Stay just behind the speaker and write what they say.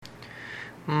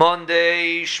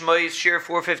Monday, Shmois, Shir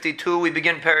 452, we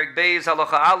begin Perek Beis,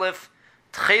 Halacha Aleph,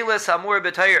 Tcheles Amur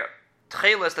B'Torah.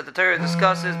 Tcheles, that the Torah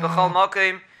discusses, B'chol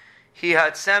Makim, he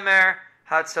had Semer,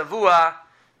 had Savua,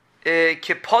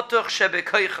 Kipotuch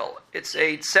Shebekoichel. It's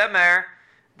a Semer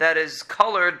that is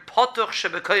colored Potuch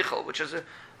Shebekoichel, which is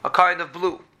a kind of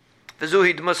blue.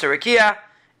 V'zuhi D'Musa Rekia,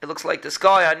 it looks like the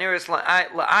sky, Aniris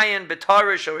La'ayin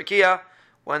B'Tarish Rekia,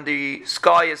 when the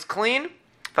sky is clean.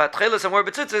 V'atcheles amor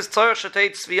b'tzitzis tzarich shetei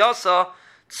tzviyasa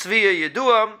tzviya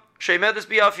yedua sheimedus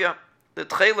biyafya. The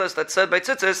tcheles that's said by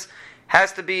tzitzis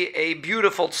has to be a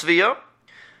beautiful tzviya.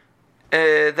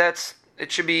 It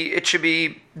should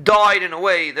be dyed in a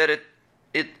way that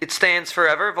it stands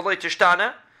forever. V'lo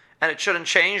tishtana, and it shouldn't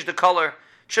change. The color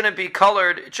shouldn't be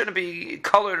colored. It shouldn't be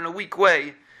colored in a weak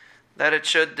way. That it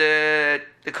should the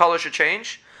color should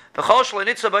change. V'chol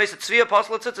shleinitzah b'is tzviya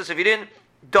pasal tzitzis. If you didn't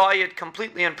dye it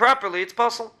completely and properly, it's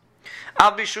possible.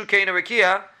 Even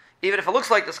if it looks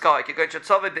like the sky,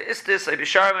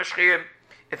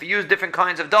 if you use different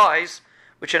kinds of dyes,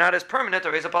 which are not as permanent,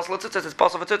 or is a possible tzitzis, it's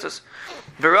possible for tzitzis.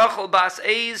 V'rachol bas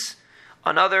eiz,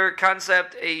 another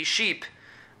concept, a sheep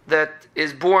that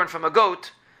is born from a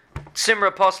goat,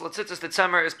 simra possible tzitzis, the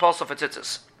tzemer is possible for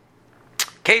tzitzis.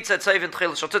 Keitzat seivin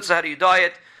tchil shal tzitzis, how do you dye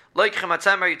it? Like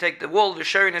chematzemer, you take the wool, the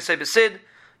sherin, and say besid,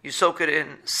 you soak it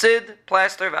in sid,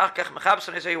 plaster,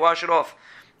 and they say you wash it off.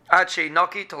 Ache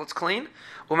naki till it's clean.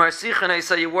 Umarsichin, they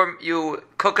say you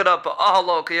cook it up.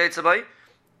 Ahalo kiyetzabai.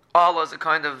 Ahalo is a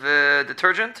kind of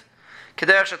detergent.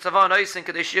 Kederch shetzavan oisin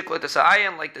kadesh yiklet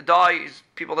asayin, like the dyes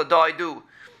people that dye do,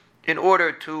 in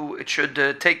order to it should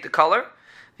take the color.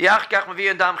 V'yachkach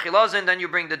maviyan dam chilazin, then you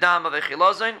bring the dam of a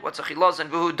chilazin. What's a chilazin?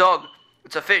 Vuhu dog.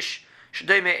 It's a fish.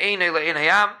 Shadei me'einei le'in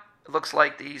hayam. It looks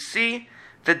like the sea.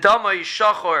 V'damai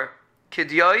shachor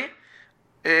kidyai.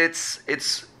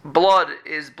 Its blood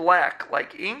is black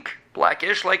like ink,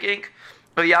 blackish like ink.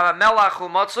 Yam melach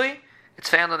umatzui. It's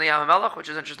found in the Yam Melach, which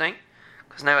is interesting,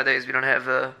 because nowadays we don't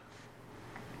have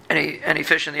any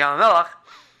fish in the Yam Melach.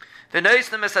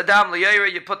 V'neisnim es adam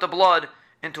liyera. You put the blood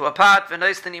into a pot.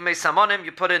 V'neisnim imei samonim.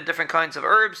 You put in different kinds of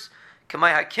herbs.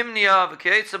 K'may hakimnia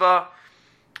v'keitzaba.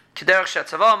 K'derech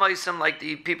shetzava maisim, like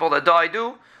the people that die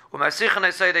do. U'masichin,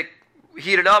 they say they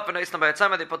heat it up, and they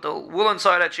put the wool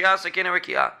inside it.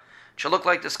 It should look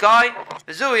like the sky.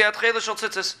 This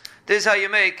is how you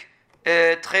make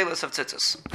tcheles of tzitzis.